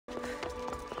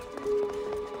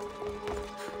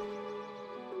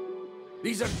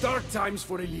These are dark times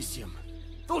for Elysium.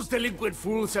 Those delinquent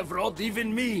fools have robbed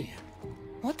even me.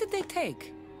 What did they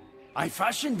take? I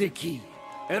fashioned a key,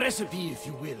 a recipe if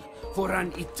you will, for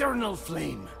an eternal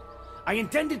flame. I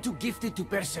intended to gift it to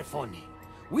Persephone.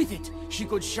 With it, she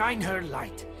could shine her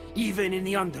light, even in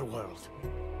the underworld.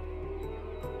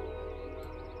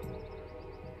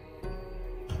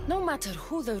 No matter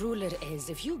who the ruler is,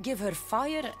 if you give her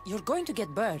fire, you're going to get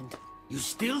burned. You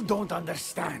still don't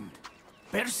understand.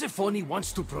 Persephone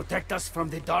wants to protect us from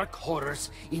the dark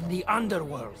horrors in the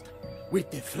underworld. With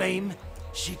the flame,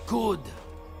 she could.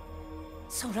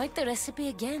 So write the recipe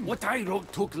again. What I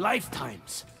wrote took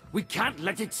lifetimes. We can't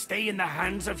let it stay in the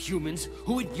hands of humans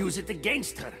who would use it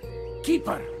against her. Keep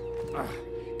her.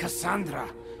 Cassandra,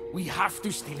 we have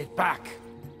to steal it back.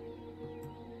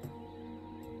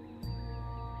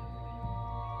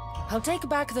 I'll take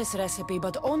back this recipe,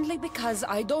 but only because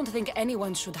I don't think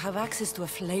anyone should have access to a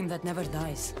flame that never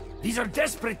dies. These are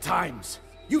desperate times.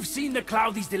 You've seen the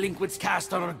cloud these delinquents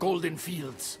cast on our golden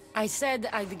fields. I said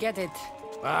I'd get it.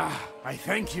 I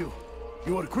thank you.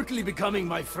 You are quickly becoming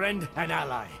my friend and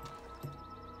ally.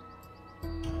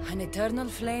 An eternal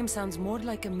flame sounds more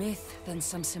like a myth than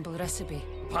some simple recipe.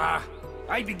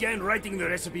 I began writing the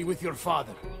recipe with your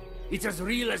father. It's as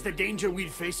real as the danger we'd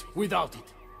face without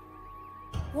it.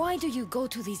 Why do you go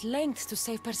to these lengths to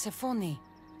save Persephone?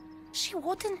 She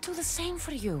wouldn't do the same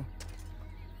for you.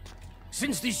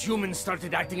 Since these humans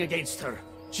started acting against her,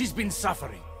 she's been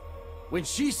suffering. When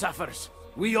she suffers,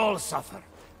 we all suffer.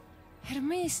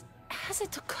 Hermes, has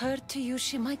it occurred to you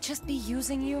she might just be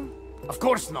using you? Of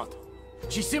course not.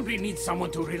 She simply needs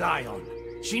someone to rely on.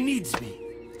 She needs me.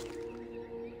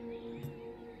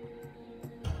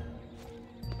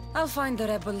 I'll find the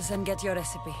rebels and get your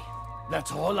recipe.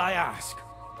 That's all I ask.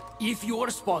 If you are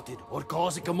spotted or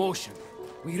cause a commotion,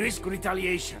 we risk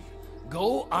retaliation.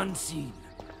 Go unseen.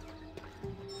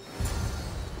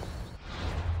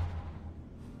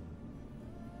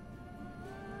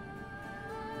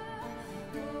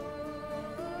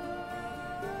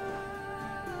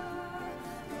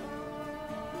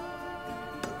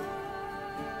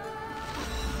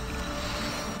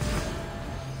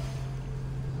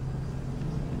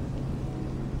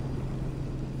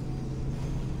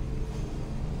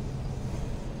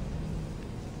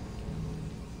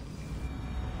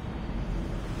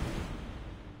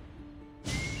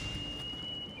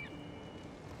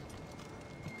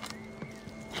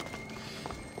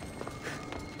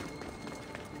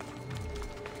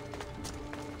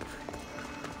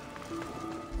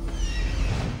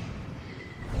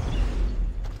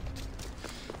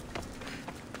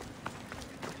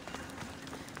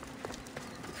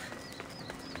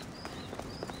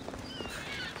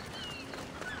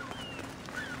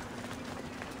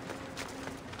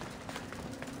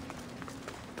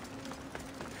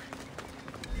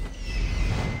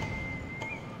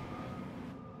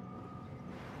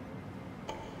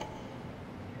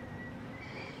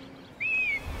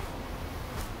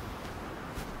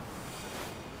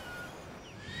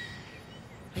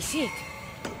 I see it.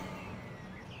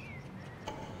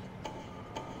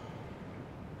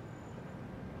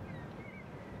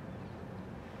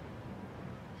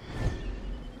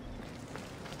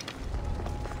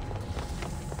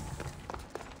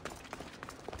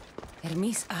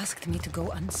 Hermes asked me to go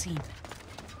unseen.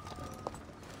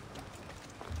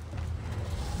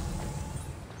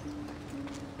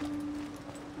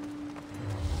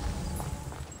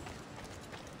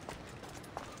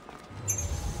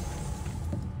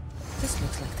 This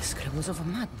looks like the scribbles of a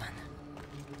madman.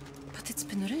 But it's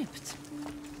been ripped.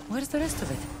 Where's the rest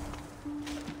of it?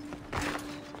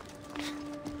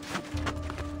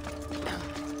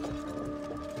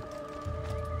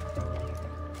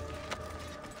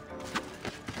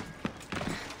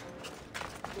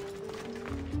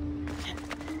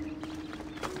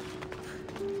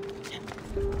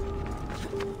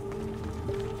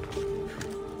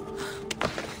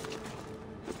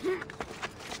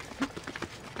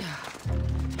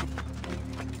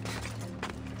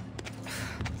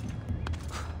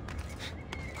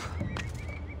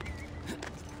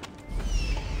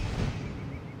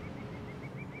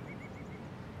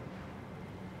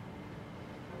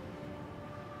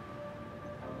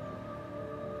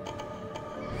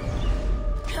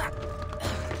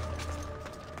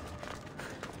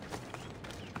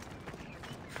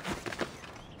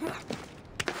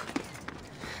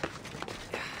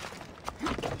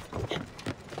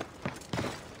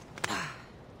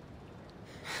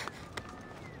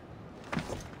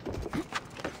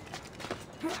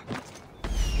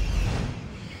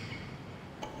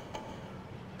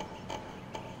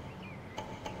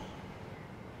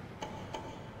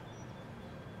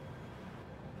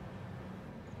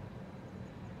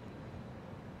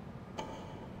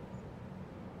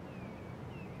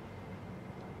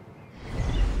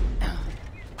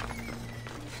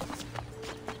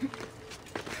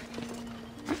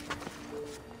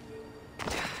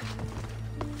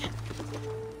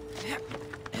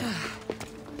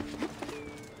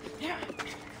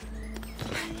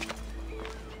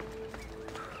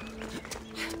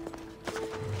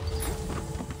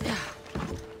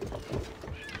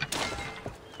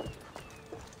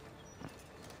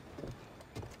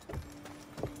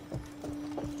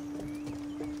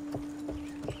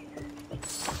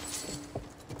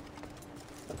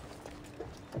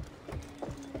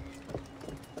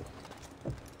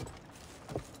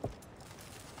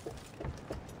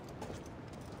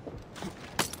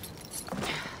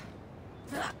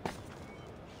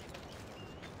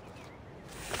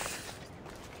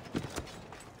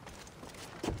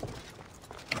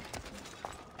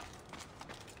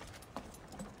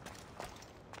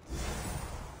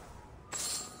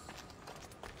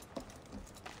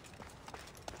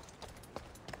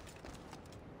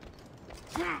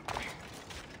 Your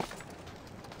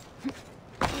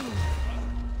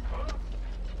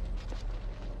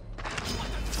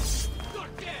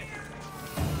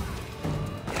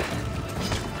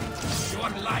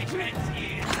life ends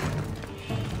here.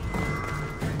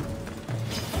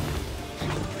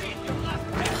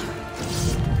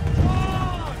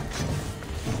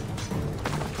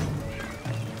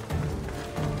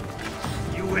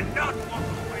 You will not walk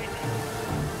away.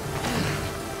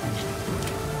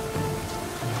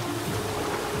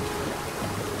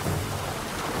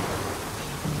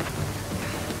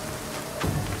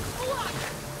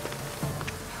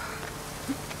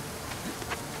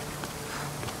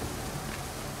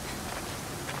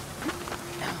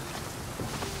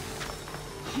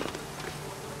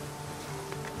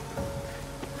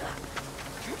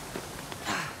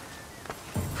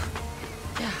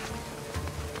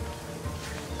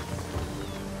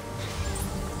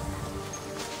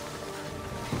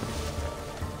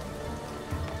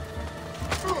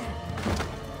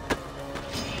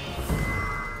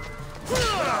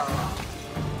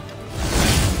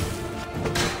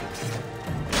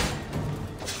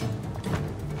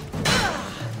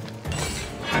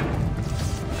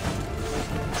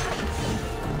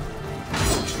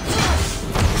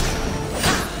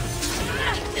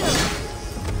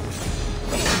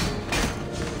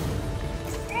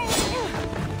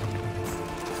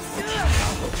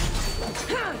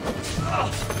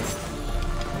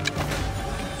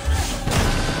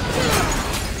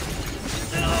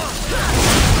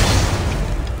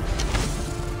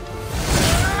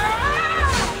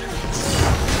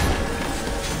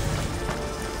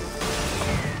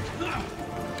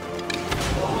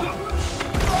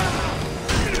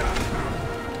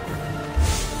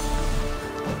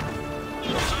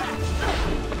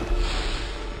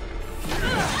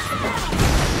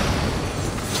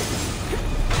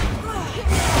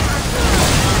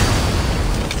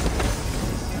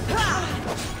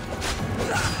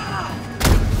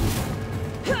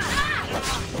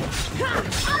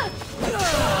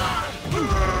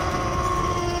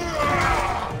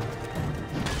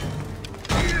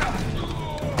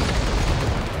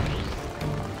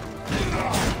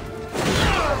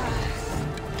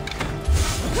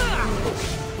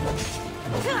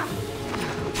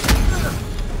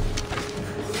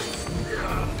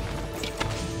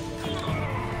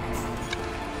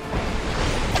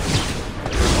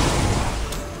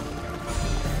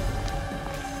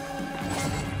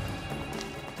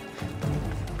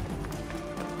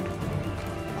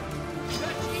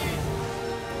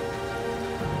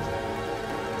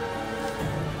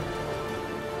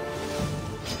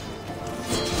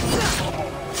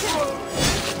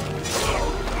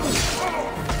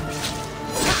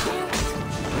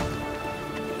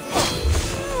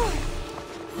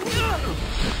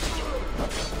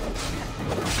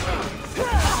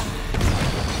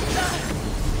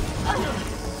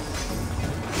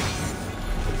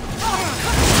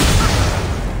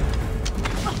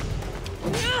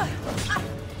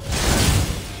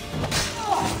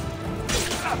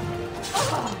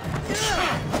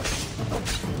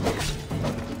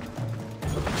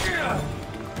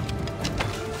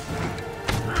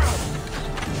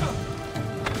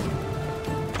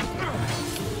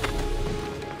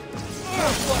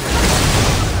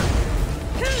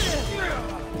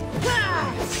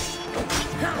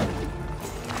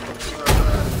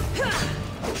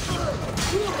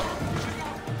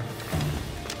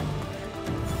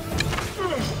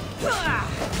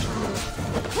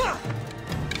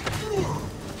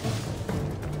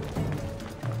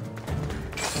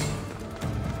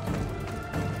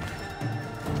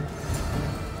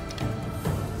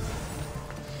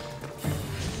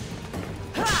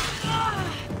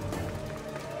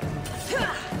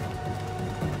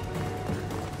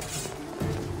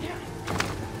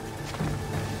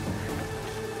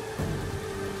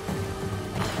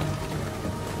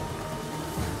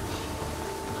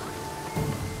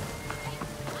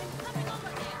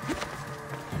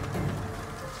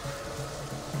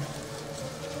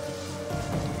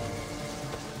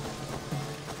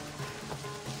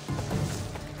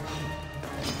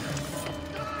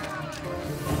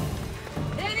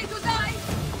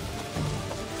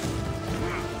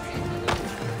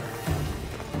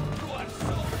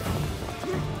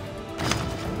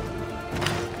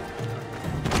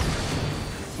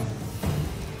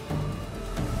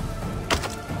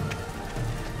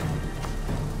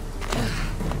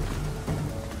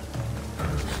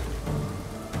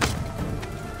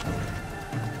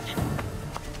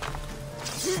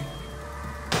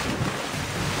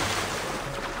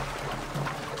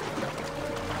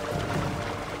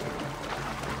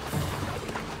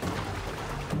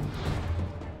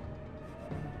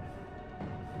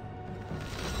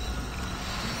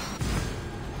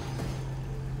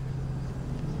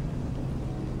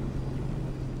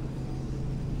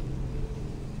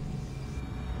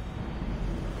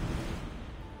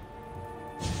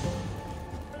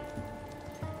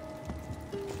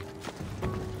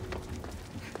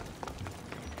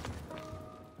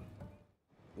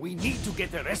 We need to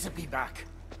get the recipe back.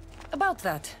 About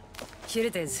that. Here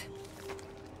it is.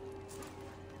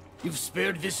 You've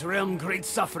spared this realm great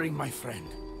suffering, my friend.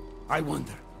 I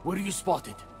wonder, were you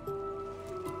spotted?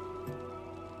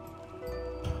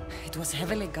 It was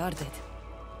heavily guarded.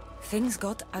 Things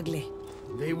got ugly.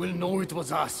 They will know it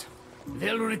was us.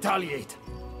 They'll retaliate.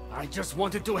 I just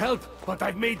wanted to help, but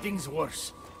I've made things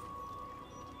worse.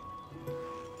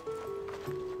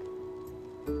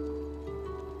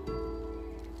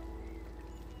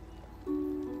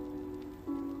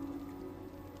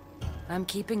 I'm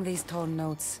keeping these torn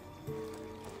notes.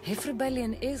 If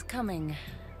rebellion is coming,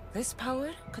 this power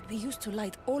could be used to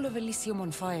light all of Elysium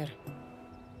on fire.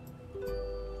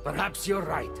 Perhaps you're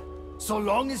right. So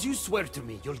long as you swear to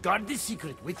me you'll guard this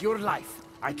secret with your life,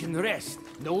 I can rest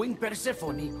knowing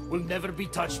Persephone will never be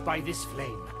touched by this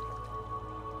flame.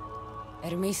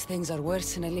 Hermes, things are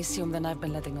worse in Elysium than I've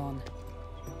been letting on.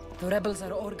 The rebels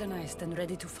are organized and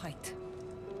ready to fight.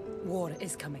 War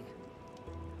is coming.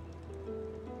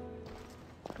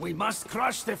 We must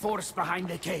crush the force behind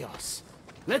the chaos.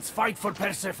 Let's fight for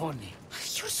Persephone.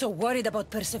 You're so worried about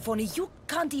Persephone, you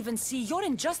can't even see you're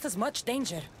in just as much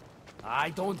danger. I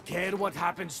don't care what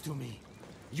happens to me.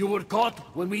 You were caught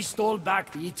when we stole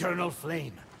back the Eternal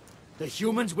Flame. The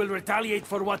humans will retaliate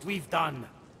for what we've done.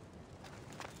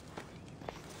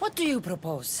 What do you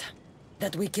propose?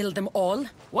 That we kill them all?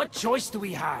 What choice do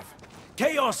we have?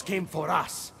 Chaos came for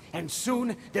us, and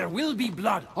soon there will be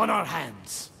blood on our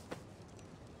hands.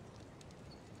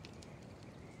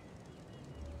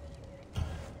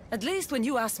 At least when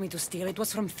you asked me to steal, it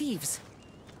was from thieves.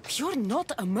 You're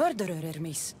not a murderer,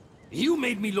 Hermes. You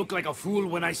made me look like a fool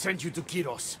when I sent you to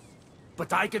Kyros.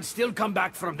 But I can still come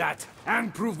back from that,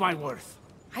 and prove my worth.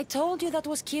 I told you that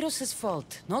was Kyros'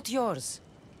 fault, not yours.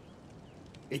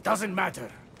 It doesn't matter.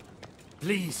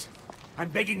 Please, I'm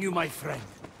begging you, my friend.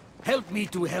 Help me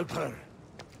to help her.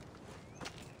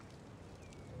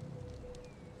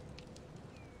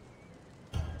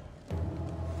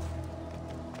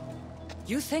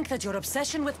 You think that your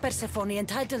obsession with Persephone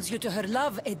entitles you to her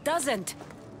love? It doesn't.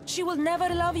 She will never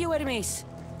love you, Hermes.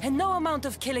 And no amount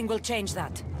of killing will change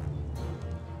that.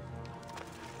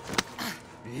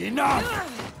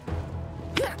 Enough!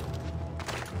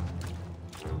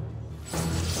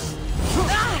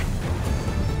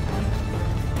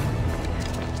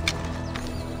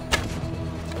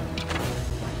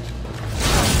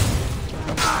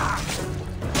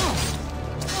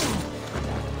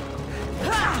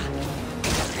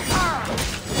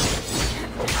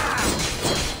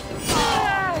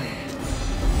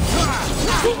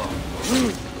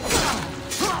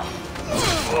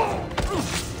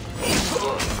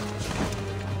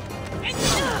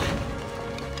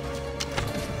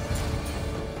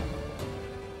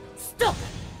 Stop!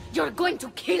 You're going to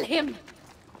kill him!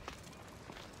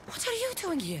 What are you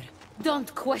doing here?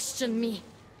 Don't question me.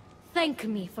 Thank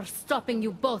me for stopping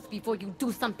you both before you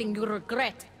do something you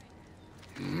regret.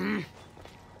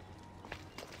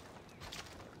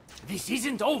 This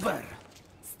isn't over!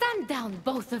 Stand down,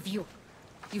 both of you.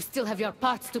 You still have your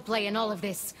parts to play in all of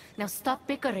this. Now stop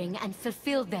bickering and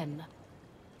fulfill them.